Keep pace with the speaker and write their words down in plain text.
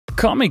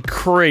Call me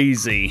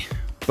crazy,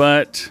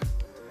 but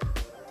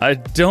I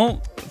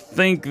don't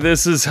think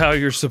this is how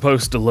you're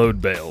supposed to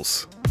load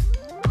bales.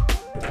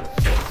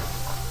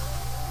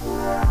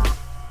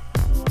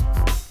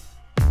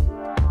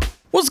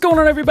 What's going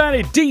on,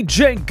 everybody?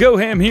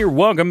 DjGoHam here.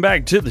 Welcome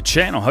back to the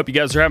channel. Hope you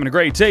guys are having a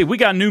great day. We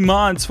got new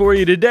mods for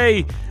you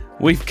today.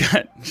 We've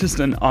got just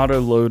an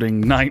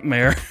auto-loading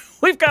nightmare.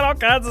 We've got all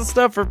kinds of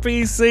stuff for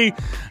PC,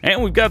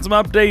 and we've got some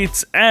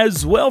updates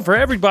as well for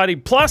everybody.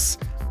 Plus,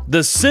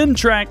 the Syn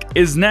Trac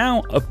is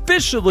now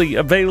officially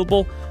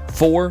available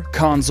for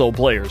console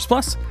players.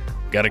 Plus,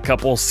 got a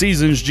couple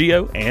Seasons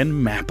Geo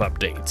and map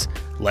updates.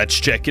 Let's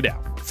check it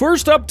out.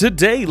 First up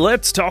today,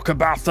 let's talk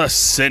about the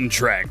Syn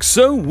Trac.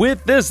 So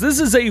with this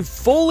is a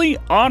fully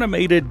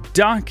automated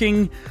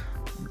docking,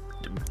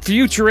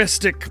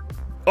 futuristic,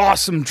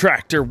 awesome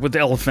tractor with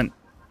elephant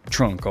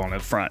trunk on the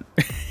front.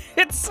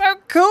 It's so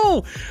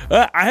cool.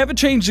 I haven't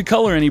changed the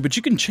color any, but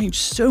you can change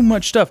so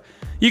much stuff.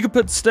 You can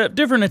put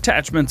different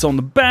attachments on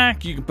the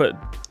back. You can put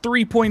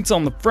 3 points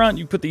on the front.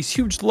 You can put these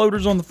huge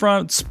loaders on the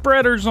front,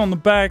 spreaders on the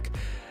back.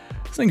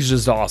 This thing's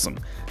just awesome.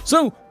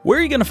 So where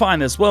are you going to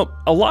find this? Well,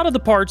 a lot of the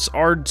parts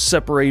are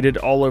separated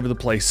all over the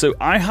place. So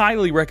I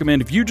highly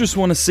recommend, if you just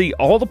want to see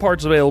all the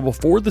parts available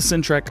for the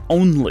Syn Trac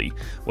only,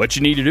 what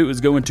you need to do is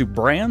go into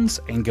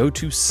brands and go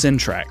to Syn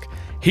Trac.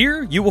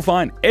 Here you will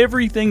find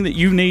everything that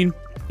you need.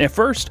 At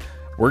first,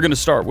 we're going to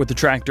start with the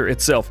tractor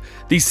itself.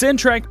 The Syn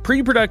Trac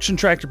pre-production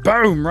tractor,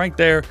 boom, right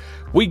there.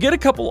 We get a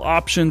couple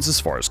options as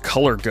far as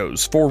color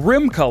goes. For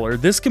rim color,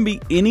 this can be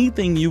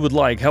anything you would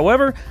like.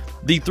 However,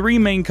 the three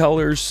main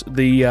colors,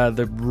 the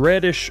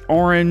reddish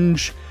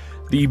orange,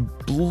 the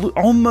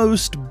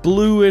almost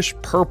bluish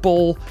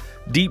purple,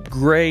 deep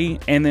gray,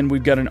 and then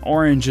we've got an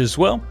orange as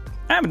well.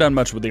 I haven't done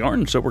much with the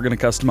orange, so we're going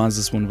to customize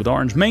this one with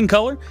orange. Main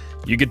color,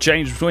 you could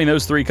change between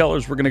those three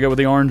colors. We're going to go with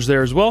the orange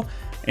there as well.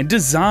 And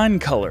design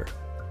color,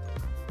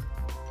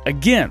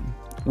 again,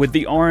 with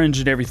the orange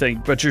and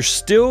everything, but you're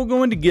still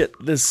going to get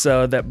this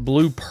that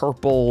blue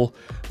purple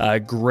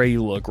gray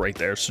look right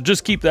there. So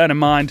just keep that in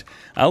mind.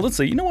 Let's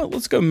see, you know what?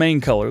 Let's go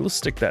main color. Let's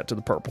stick that to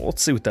the purple.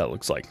 Let's see what that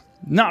looks like.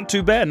 Not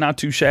too bad, not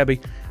too shabby.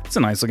 It's a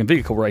nice looking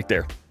vehicle right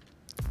there.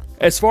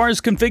 As far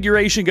as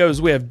configuration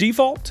goes, we have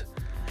default,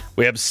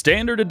 we have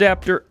standard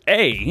adapter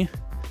A,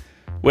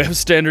 we have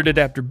standard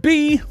adapter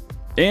B,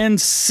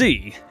 and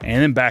C,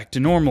 and then back to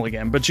normal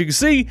again. But you can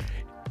see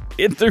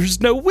if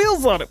there's no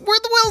wheels on it.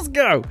 Where'd the wheels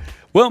go?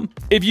 Well,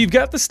 if you've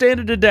got the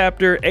standard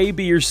adapter A,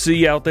 B, or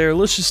C out there,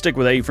 let's just stick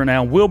with A for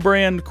now. Wheel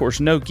brand, of course,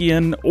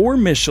 Nokian or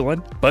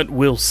Michelin, but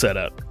wheel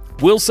setup.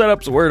 Wheel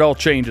setup's where it all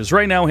changes.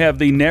 Right now we have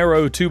the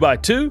narrow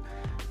 2x2.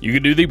 You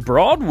can do the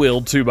broad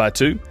wheel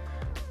 2x2,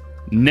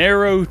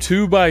 narrow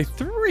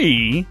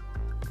 2x3,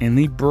 and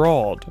the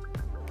broad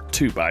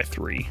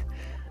 2x3.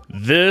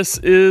 This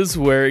is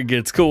where it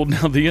gets cool.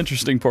 Now, the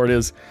interesting part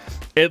is,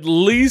 at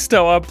least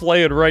how I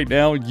play it right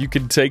now, you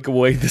can take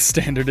away the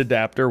standard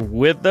adapter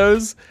with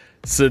those.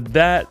 So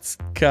that's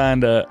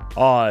kind of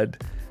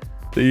odd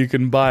that you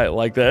can buy it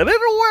like that.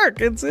 It'll work.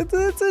 It's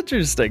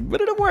interesting,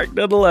 but it'll work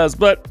nonetheless.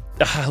 But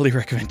I highly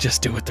recommend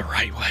just do it the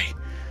right way.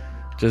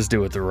 Just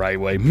do it the right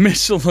way.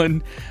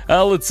 Michelin,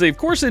 let's see. Of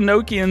course, in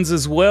Nokians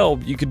as well,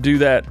 you could do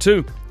that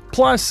too.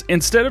 Plus,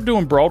 instead of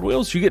doing broad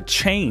wheels, you get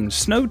chains,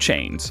 snow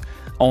chains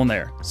on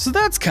there. So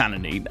that's kind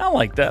of neat. I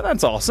like that.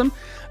 That's awesome.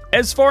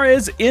 As far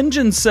as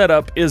engine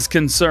setup is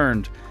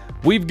concerned,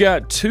 we've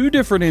got two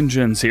different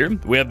engines here.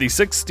 We have the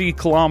 60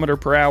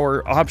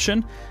 km/h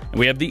option, and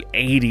we have the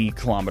 80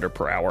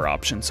 km/h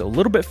option. So a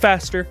little bit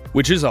faster,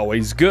 which is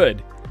always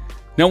good.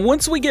 Now,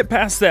 once we get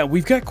past that,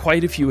 we've got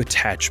quite a few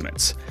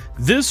attachments.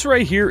 This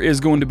right here is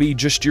going to be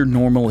just your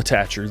normal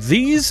attacher.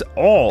 These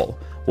all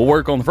will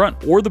work on the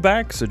front or the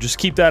back, so just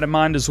keep that in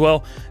mind as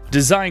well.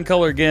 Design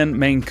color, again,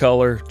 main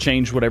color,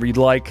 change whatever you'd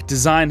like.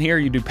 Design here,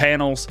 you do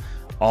panels,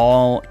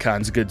 all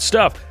kinds of good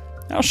stuff.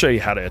 I'll show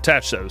you how to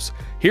attach those.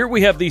 Here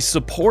we have the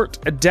support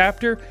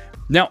adapter.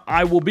 Now,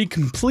 I will be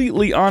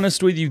completely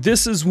honest with you,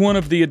 this is one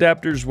of the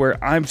adapters where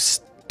I've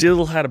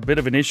still had a bit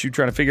of an issue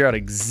trying to figure out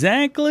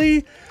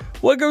exactly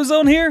what goes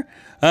on here.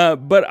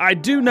 But I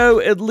do know,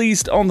 at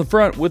least on the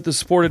front with the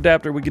support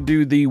adapter, we could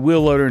do the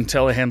wheel loader and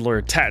telehandler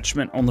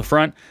attachment on the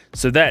front.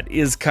 So that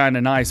is kind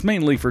of nice,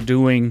 mainly for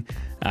doing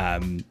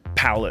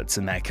pallets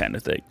and that kind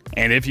of thing.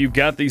 And if you've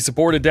got the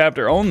support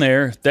adapter on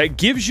there, that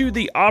gives you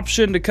the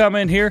option to come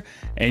in here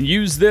and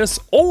use this,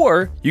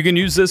 or you can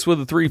use this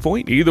with a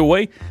 3-point. Either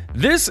way,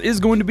 this is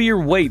going to be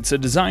your weight. So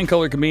design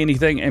color can be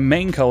anything, and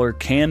main color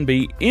can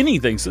be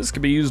anything. So this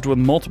can be used with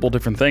multiple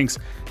different things.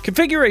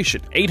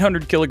 Configuration,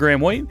 800 kilogram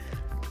weight.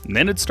 And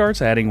then it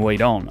starts adding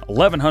weight on.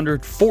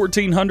 1100,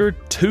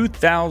 1400,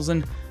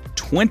 2000,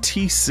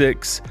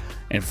 26,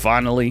 and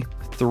finally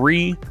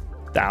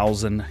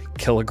 3,000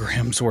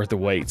 kilograms worth of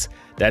weights.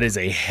 That is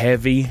a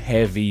heavy,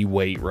 heavy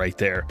weight right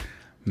there.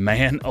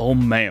 Man, oh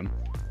man.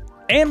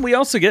 And we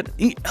also get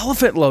the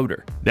elephant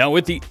loader. Now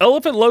with the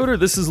elephant loader,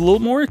 this is a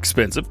little more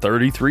expensive,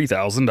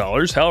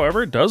 $33,000.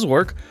 However, it does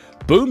work.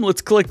 Boom,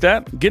 let's click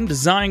that. Again,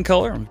 design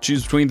color.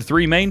 Choose between the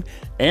 3 main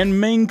and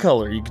main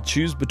color. You can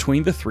choose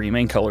between the 3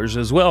 main colors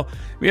as well.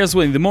 Because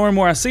the more and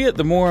more I see it,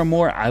 the more and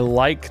more I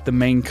like the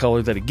main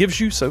color that it gives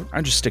you. So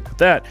I just stick with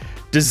that.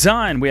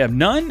 Design, we have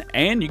none,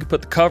 and you can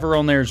put the cover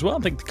on there as well. I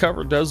think the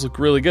cover does look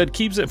really good.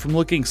 Keeps it from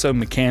looking so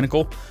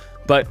mechanical,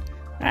 but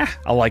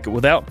I like it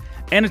without.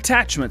 And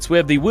attachments, we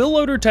have the wheel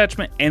loader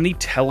attachment and the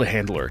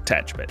telehandler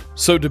attachment.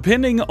 So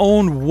depending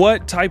on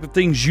what type of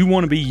things you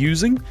want to be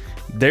using,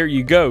 there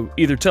you go,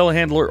 either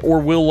telehandler or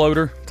wheel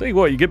loader. Tell you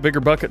what, you get bigger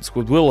buckets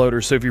with wheel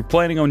loader, so if you're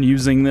planning on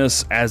using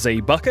this as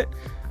a bucket,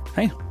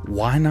 hey,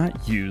 why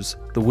not use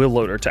the wheel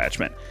loader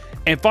attachment?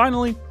 And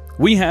finally,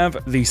 we have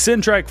the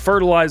Syn Trac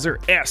Fertilizer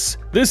S.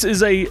 This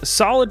is a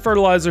solid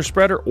fertilizer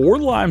spreader or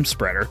lime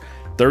spreader,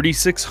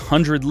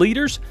 3,600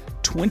 liters,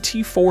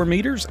 24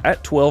 meters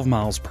at 12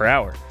 miles per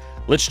hour.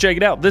 Let's check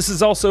it out. This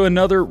is also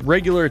another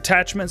regular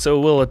attachment, so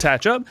it will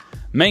attach up.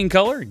 Main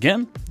color,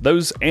 again,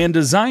 those, and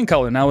design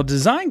color. Now with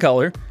design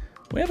color,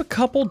 we have a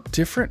couple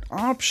different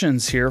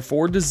options here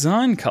for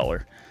design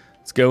color.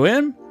 Let's go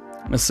in,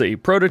 let's see,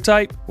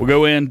 prototype. We'll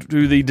go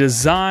into the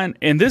design,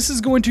 and this is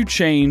going to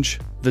change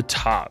the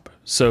top.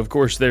 So of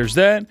course there's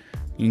that.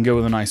 You can go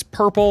with a nice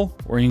purple,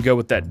 or you can go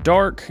with that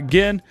dark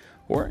again,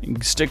 or you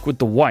can stick with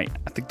the white.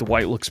 I think the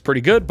white looks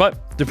pretty good,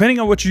 but depending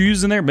on what you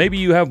use in there, maybe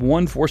you have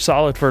one for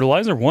solid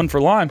fertilizer, one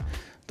for lime.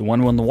 The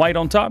one with the white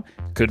on top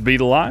could be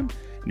the lime.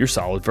 Your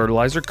solid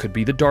fertilizer could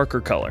be the darker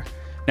color.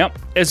 Now,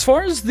 as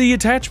far as the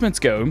attachments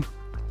go,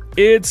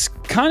 it's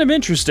kind of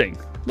interesting.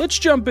 Let's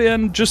jump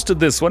in just to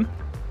this one.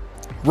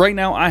 Right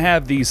now, I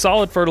have the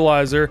solid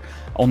fertilizer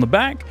on the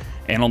back,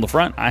 and on the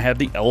front, I have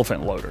the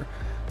elephant loader.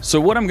 So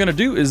what I'm gonna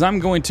do is I'm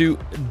going to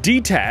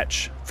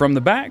detach from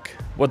the back.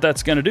 What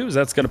that's gonna do is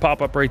that's gonna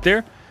pop up right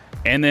there.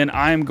 And then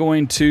I'm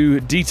going to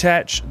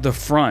detach the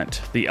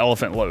front, the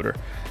elephant loader.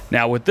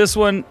 Now with this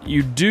one,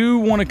 you do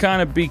wanna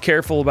kind of be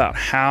careful about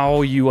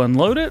how you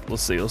unload it.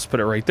 Let's see, let's put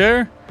it right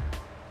there.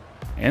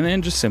 And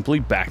then just simply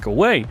back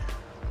away.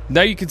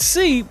 Now you can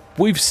see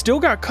we've still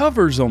got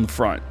covers on the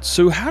front.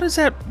 So how does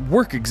that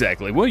work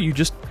exactly? Well, you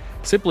just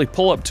simply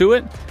pull up to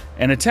it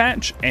and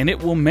attach, and it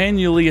will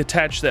manually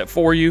attach that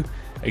for you.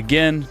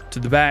 Again, to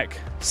the back,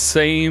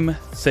 same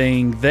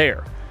thing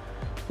there.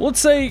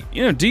 Let's say,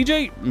 you know,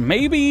 DJ,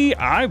 maybe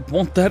I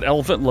want that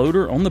elephant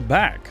loader on the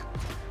back.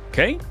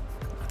 Okay,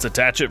 let's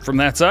attach it from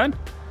that side.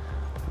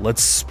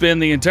 Let's spin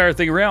the entire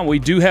thing around. We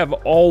do have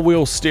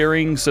all-wheel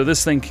steering, so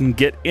this thing can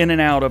get in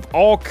and out of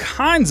all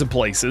kinds of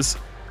places.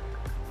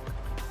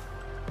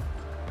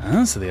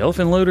 So the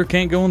elephant loader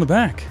can't go on the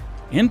back.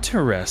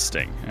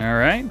 Interesting. All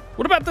right.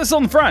 What about this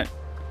on the front?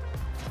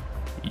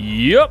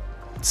 Yep.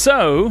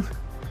 So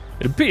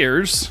it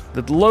appears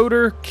that the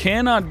loader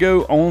cannot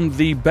go on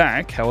the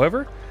back.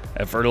 However,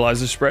 a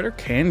fertilizer spreader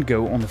can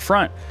go on the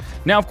front.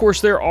 Now, of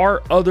course, there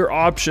are other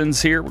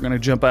options here. We're going to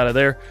jump out of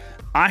there.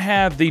 I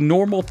have the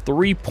normal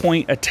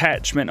 3-point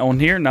attachment on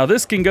here. Now,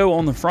 this can go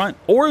on the front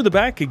or the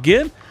back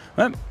again.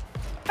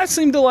 I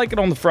seem to like it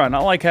on the front. I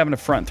like having a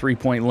front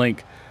 3-point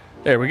link.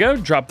 There we go.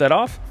 Drop that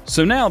off.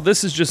 So now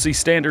this is just the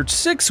standard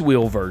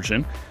 6-wheel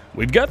version.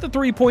 We've got the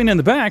 3-point in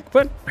the back,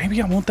 but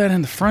maybe I want that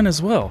in the front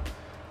as well.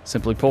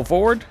 Simply pull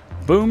forward,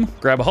 boom,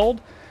 grab a hold.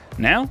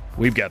 Now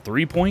we've got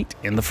 3-point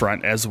in the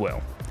front as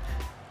well.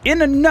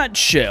 In a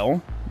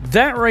nutshell,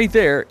 that right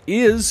there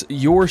is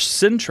your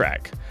Syn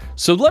Trac.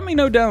 So let me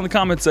know down in the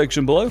comment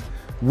section below,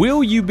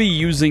 will you be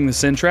using the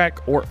Syn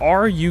Trac, or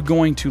are you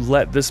going to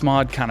let this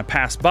mod kind of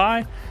pass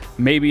by?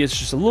 Maybe it's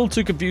just a little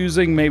too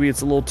confusing, maybe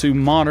it's a little too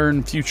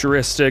modern,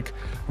 futuristic,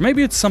 or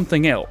maybe it's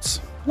something else.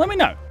 Let me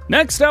know.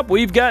 Next up,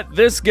 we've got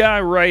this guy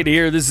right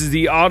here. This is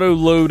the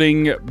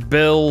auto-loading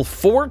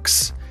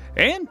Balforks,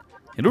 and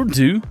it'll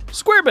do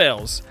square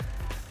bales.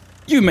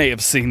 You may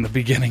have seen the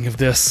beginning of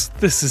this.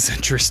 This is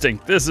interesting.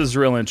 This is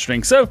real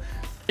interesting. So,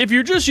 if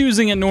you're just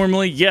using it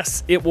normally,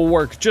 yes, it will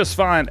work just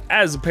fine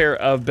as a pair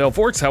of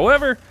Balforks.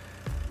 However,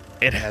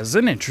 it has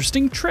an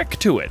interesting trick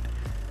to it.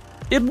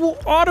 It will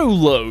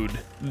auto-load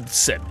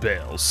said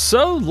bales.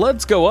 So,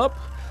 let's go up.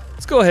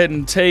 Let's go ahead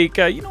and take,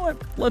 you know what?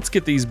 Let's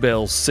get these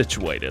bales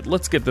situated.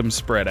 Let's get them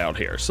spread out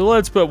here. So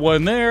let's put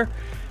one there,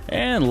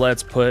 and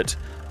let's put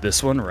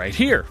this one right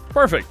here.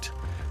 Perfect.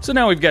 So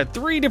now we've got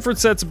 3 different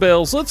sets of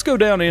bales. Let's go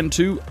down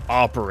into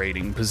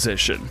operating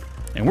position,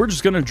 and we're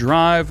just gonna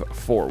drive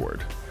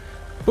forward.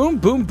 Boom,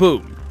 boom,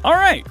 boom. All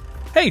right.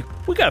 Hey,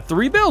 we got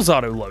 3 bales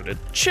auto-loaded.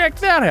 Check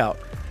that out.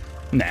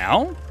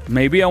 Now,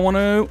 maybe I want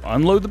to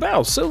unload the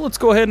bales. So let's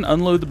go ahead and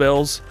unload the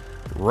bales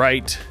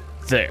right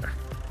there.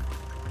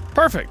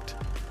 Perfect.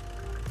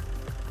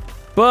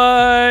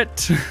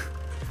 But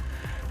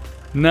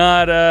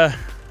not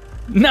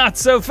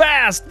so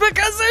fast,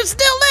 because they're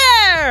still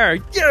there.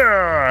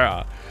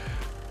 Yeah.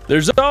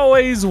 There's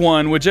always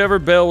one, whichever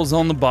bale's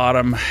on the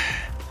bottom.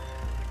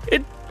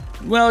 It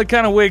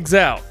kind of wigs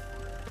out,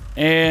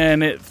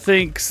 and it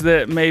thinks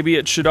that maybe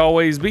it should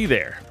always be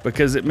there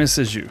because it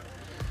misses you.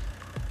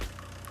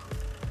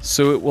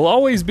 So it will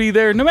always be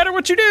there no matter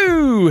what you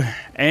do.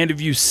 And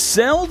if you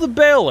sell the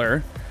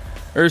baler,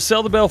 or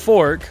sell the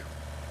Balfork,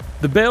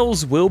 the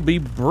bales will be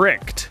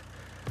bricked.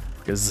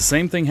 Because the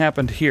same thing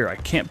happened here. I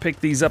can't pick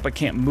these up, I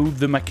can't move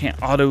them, I can't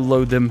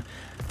auto-load them.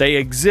 They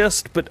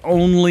exist, but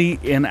only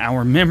in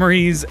our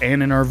memories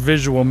and in our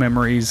visual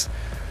memories,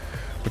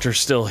 which are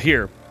still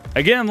here.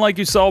 Again, like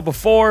you saw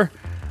before,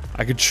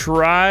 I could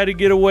try to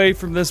get away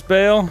from this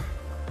bale.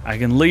 I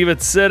can leave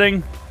it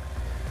sitting,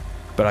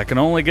 but I can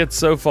only get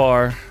so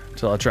far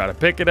until I try to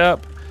pick it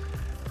up,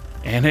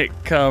 and it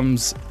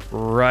comes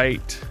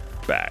right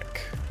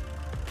back.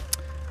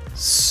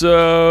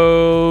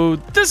 So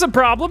this is a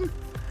problem.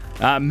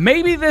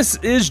 Maybe this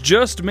is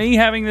just me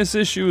having this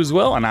issue as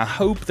well, and I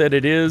hope that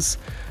it is.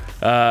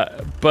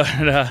 This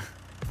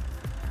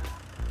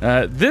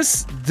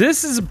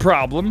is a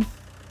problem.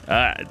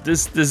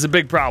 This is a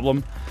big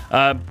problem.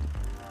 I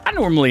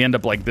normally end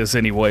up like this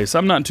anyway, so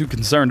I'm not too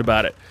concerned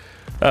about it.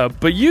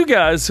 But you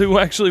guys who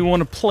actually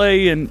want to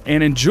play and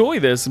enjoy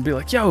this and be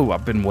like, yo,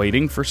 I've been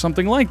waiting for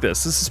something like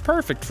this. This is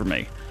perfect for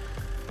me.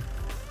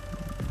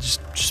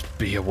 Just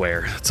be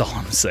aware. That's all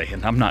I'm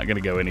saying. I'm not going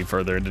to go any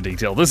further into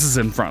detail. This is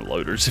in front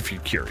loaders if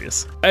you're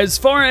curious. As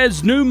far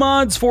as new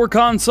mods for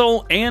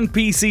console and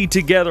PC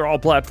together, all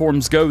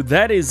platforms go,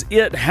 that is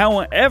it.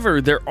 However,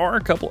 there are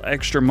a couple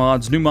extra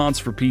mods, new mods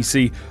for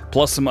PC,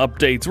 plus some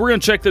updates. We're going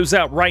to check those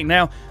out right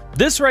now.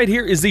 This right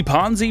here is the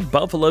Ponsse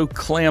Buffalo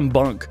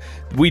Clambunk.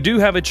 We do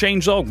have a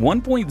changelog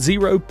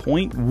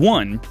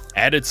 1.0.1,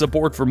 added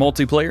support for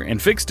multiplayer,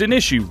 and fixed an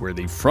issue where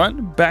the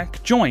front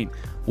back joint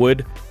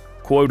would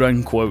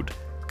quote-unquote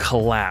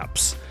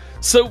collapse.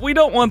 So we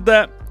don't want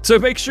that, so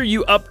make sure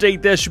you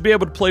update this. You'll be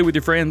able to play with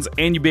your friends,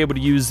 and you'll be able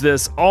to use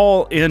this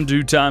all in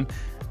due time.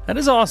 That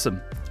is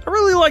awesome. I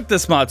really like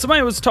this mod.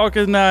 Somebody was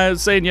talking,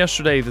 saying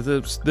yesterday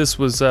that this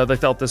was, they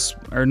thought this,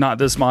 or not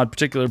this mod in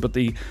particular, but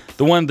the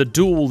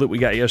dual that we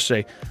got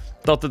yesterday,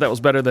 thought that was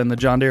better than the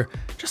John Deere.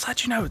 Just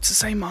let you know, it's the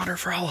same modder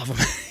for all of them.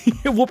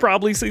 We'll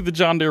probably see the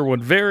John Deere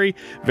one very,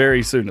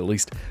 very soon. At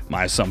least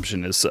my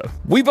assumption is so.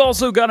 We've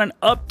also got an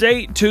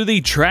update to the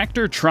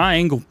Tractor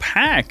Triangle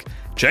Pack.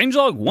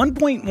 Changelog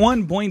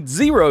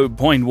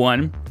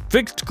 1.1.0.1,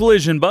 fixed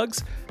collision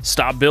bugs,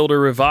 stop builder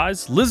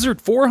revised, lizard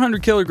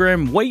 400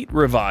 kilogram weight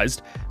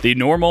revised, the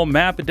normal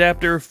map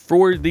adapter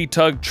for the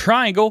Tug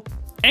Triangle,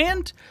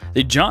 and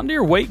the John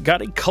Deere weight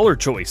got a color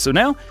choice. So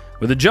now,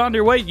 with the John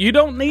Deere weight, you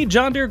don't need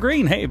John Deere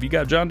green. Hey, if you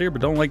got John Deere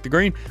but don't like the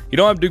green, you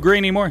don't have to do green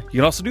anymore. You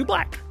can also do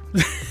black.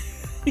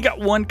 You got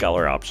one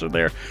color option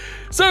there.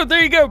 So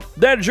there you go.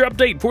 That is your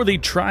update for the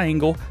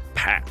Triangle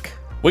Pack.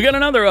 We got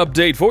another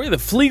update for you. The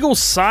Fliegl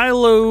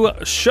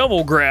Silo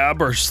Shovel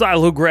Grab, or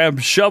Silo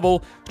Grab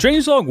Shovel.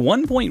 Changelog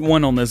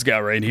 1.1 on this guy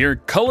right here.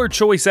 Color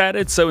choice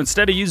added, so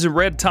instead of using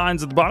red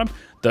tines at the bottom,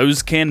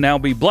 those can now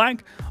be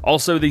black.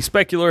 Also, the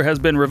specular has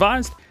been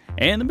revised,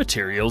 and the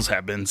materials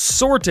have been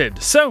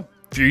sorted. So,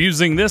 if you're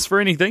using this for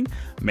anything,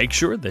 make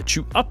sure that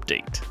you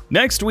update.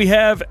 Next, we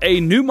have a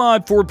new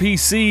mod for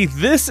PC.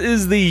 This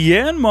is the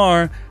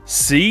Yanmar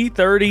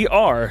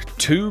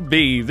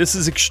C30-2B. This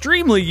is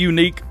extremely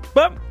unique,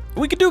 but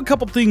we can do a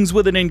couple things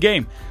with it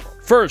in-game.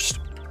 First,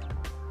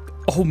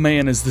 oh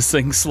man, is this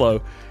thing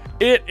slow.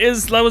 It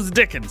is slow as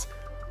Dickens.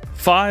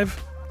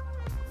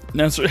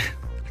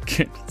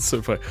 It's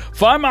so funny.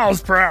 5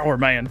 miles per hour,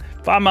 man.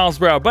 5 miles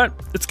per hour, but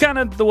it's kind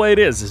of the way it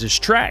is. It is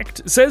tracked.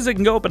 It says it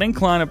can go up an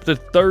incline up to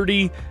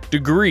 30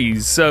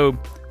 degrees, so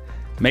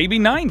maybe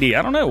 90.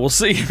 I don't know. We'll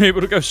see. Maybe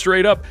it'll go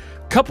straight up.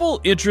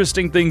 Couple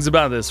interesting things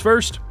about this.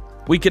 First,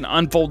 we can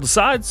unfold the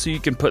sides so you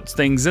can put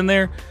things in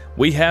there.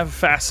 We have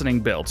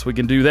fastening belts. We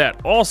can do that.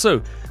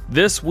 Also,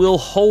 this will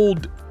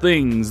hold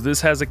things.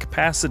 This has a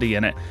capacity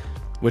in it,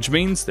 which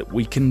means that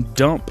we can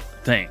dump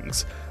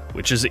things,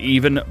 which is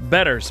even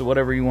better. So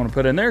whatever you want to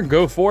put in there,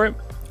 go for it.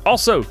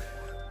 Also,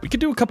 we can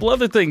do a couple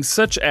other things,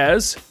 such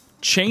as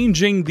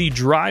changing the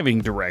driving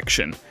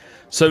direction.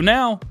 So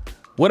now,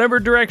 whatever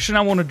direction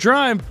I want to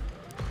drive,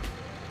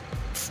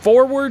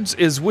 forwards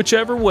is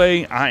whichever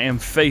way I am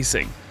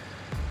facing,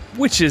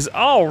 which is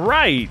all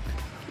right.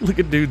 Look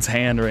at dude's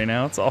hand right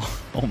now. It's all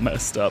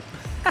messed up.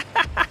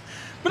 But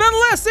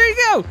nonetheless, there you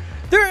go.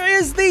 There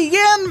is the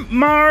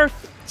Yanmar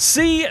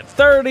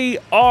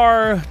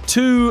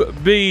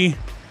C30-2B.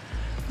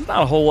 There's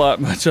not a whole lot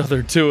much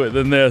other to it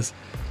than this.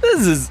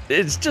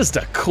 It's just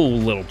a cool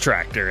little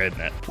tractor,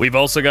 isn't it? We've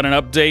also got an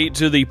update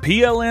to the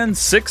PLN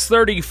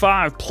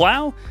 635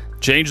 plow,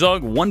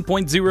 changelog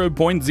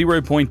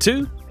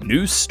 1.0.0.2,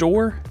 new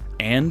store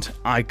and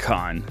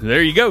icon.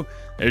 There you go.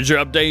 There's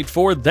your update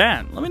for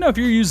that. Let me know if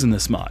you're using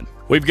this mod.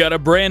 We've got a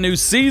brand new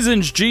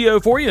Seasons Geo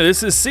for you.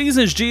 This is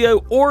Seasons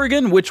Geo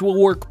Oregon, which will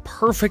work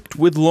perfect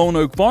with Lone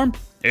Oak Farm.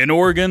 In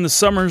Oregon, the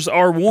summers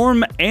are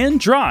warm and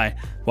dry,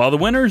 while the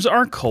winters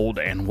are cold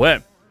and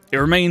wet. It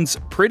remains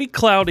pretty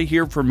cloudy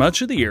here for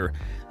much of the year.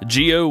 The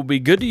Geo will be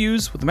good to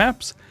use with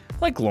maps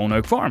like Lone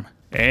Oak Farm.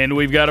 And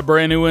we've got a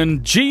brand new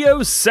one,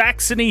 Geo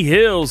Saxony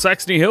Hills.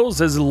 Saxony Hills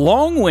has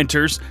long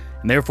winters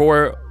and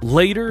therefore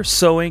later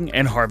sowing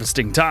and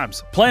harvesting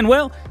times. Plan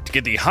well to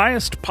get the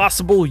highest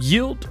possible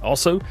yield.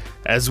 Also,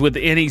 as with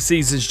any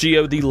Seasons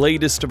Geo, the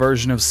latest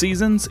version of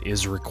Seasons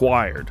is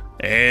required.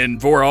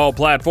 And for all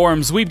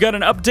platforms, we've got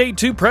an update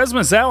to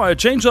Przemasowo.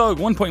 Changelog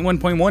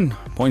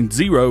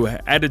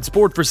 1.1.1.0 added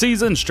support for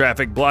Seasons.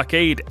 Traffic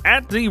blockade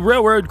at the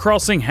railroad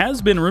crossing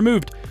has been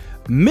removed.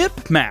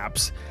 MIP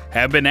maps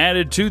have been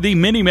added to the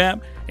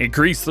mini-map.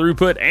 Increased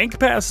throughput and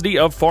capacity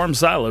of farm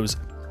silos.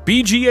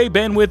 BGA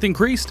bandwidth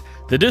increased.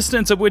 The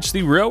distance at which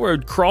the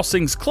railroad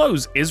crossings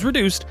close is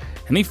reduced,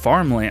 and the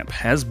farm lamp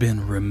has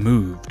been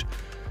removed.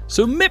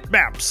 So MIP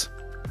maps.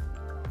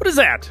 What is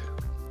that?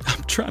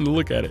 I'm trying to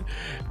look at it.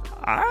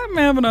 I'm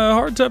having a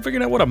hard time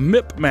figuring out what a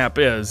MIP map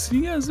is.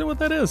 You guys know what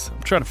that is?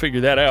 I'm trying to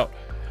figure that out.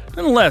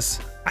 Nonetheless,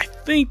 I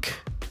think...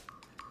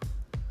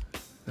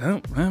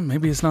 Oh, well,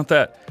 maybe it's not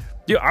that.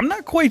 Yeah, I'm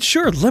not quite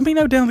sure. Let me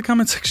know down in the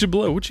comment section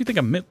below what you think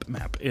a MIP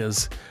map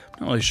is.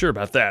 I'm not really sure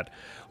about that.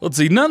 Let's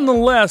see.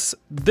 Nonetheless,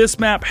 this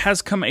map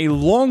has come a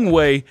long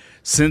way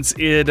since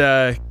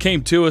it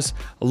came to us.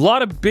 A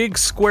lot of big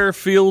square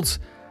fields.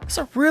 It's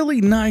a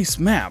really nice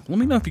map. Let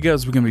me know if you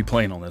guys are going to be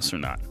playing on this or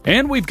not.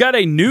 And we've got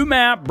a new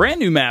map, brand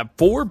new map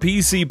for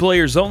PC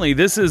players only.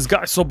 This is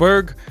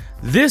Geiselsberg.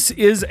 This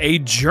is a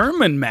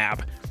German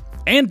map.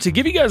 And to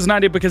give you guys an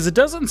idea, because it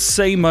doesn't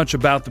say much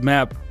about the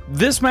map,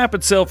 this map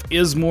itself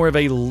is more of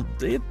a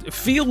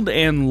field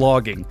and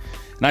logging.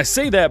 And I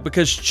say that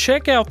because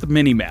check out the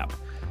mini-map.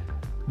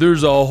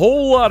 There's a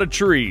whole lot of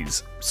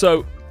trees.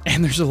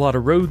 And there's a lot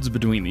of roads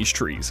between these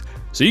trees.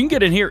 So you can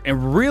get in here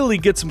and really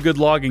get some good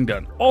logging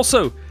done.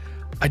 Also,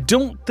 I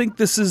don't think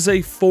this is a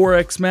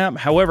 4X map.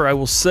 However, I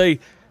will say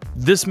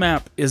this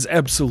map is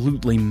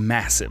absolutely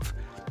massive.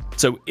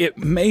 So it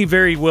may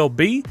very well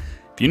be.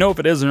 If you know if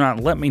it is or not,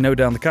 let me know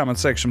down in the comment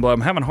section below.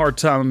 I'm having a hard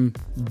time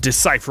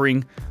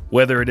deciphering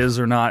whether it is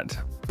or not.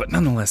 But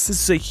nonetheless,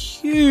 this is a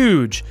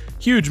huge,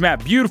 huge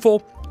map.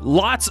 Beautiful.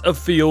 Lots of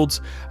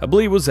fields. I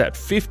believe it was at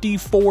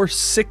 54,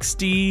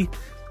 60,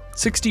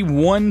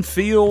 61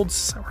 fields.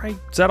 Is that right?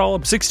 Is that all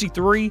up?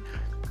 63?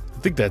 I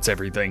think that's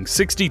everything.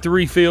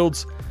 63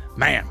 fields.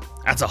 Man,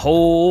 that's a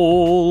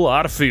whole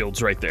lot of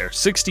fields right there.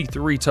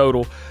 63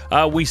 total.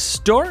 We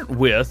start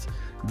with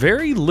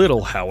very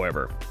little,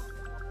 however.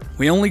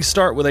 We only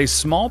start with a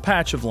small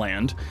patch of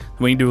land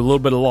we can do a little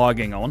bit of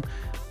logging on.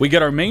 We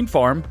get our main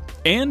farm,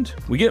 and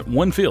we get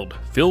one field,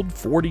 field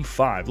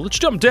 45. Let's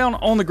jump down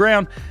on the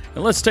ground,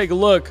 and let's take a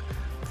look.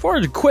 As far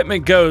as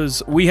equipment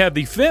goes, we have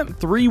the Fendt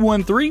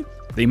 313,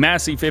 the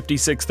Massey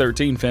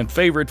 5613 Fendt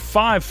Favorite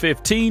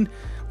 515.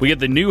 We get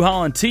the New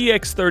Holland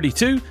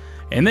TX32,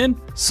 and then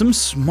some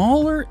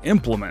smaller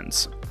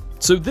implements.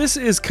 So this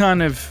is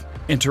kind of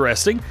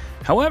interesting.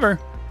 However,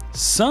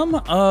 some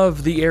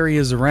of the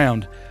areas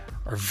around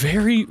are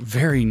very,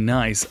 very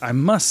nice. I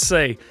must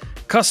say,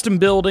 custom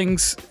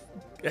buildings,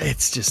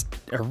 it's just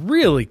a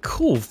really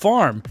cool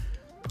farm.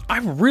 I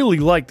really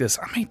like this.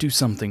 I may do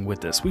something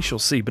with this. We shall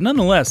see. But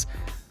nonetheless,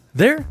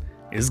 there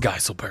is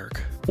Geiselsberg.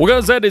 Well,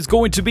 guys, that is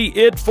going to be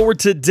it for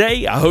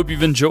today. I hope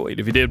you've enjoyed.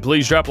 If you did,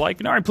 please drop a like.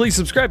 And all right, please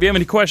subscribe. If you have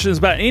any questions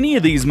about any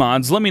of these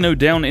mods, let me know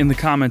down in the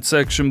comment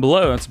section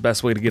below. That's the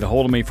best way to get a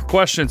hold of me for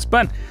questions.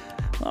 But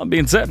all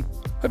being said,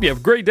 hope you have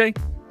a great day.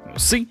 We'll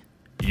see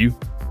you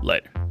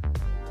later.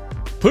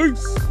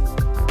 Peace.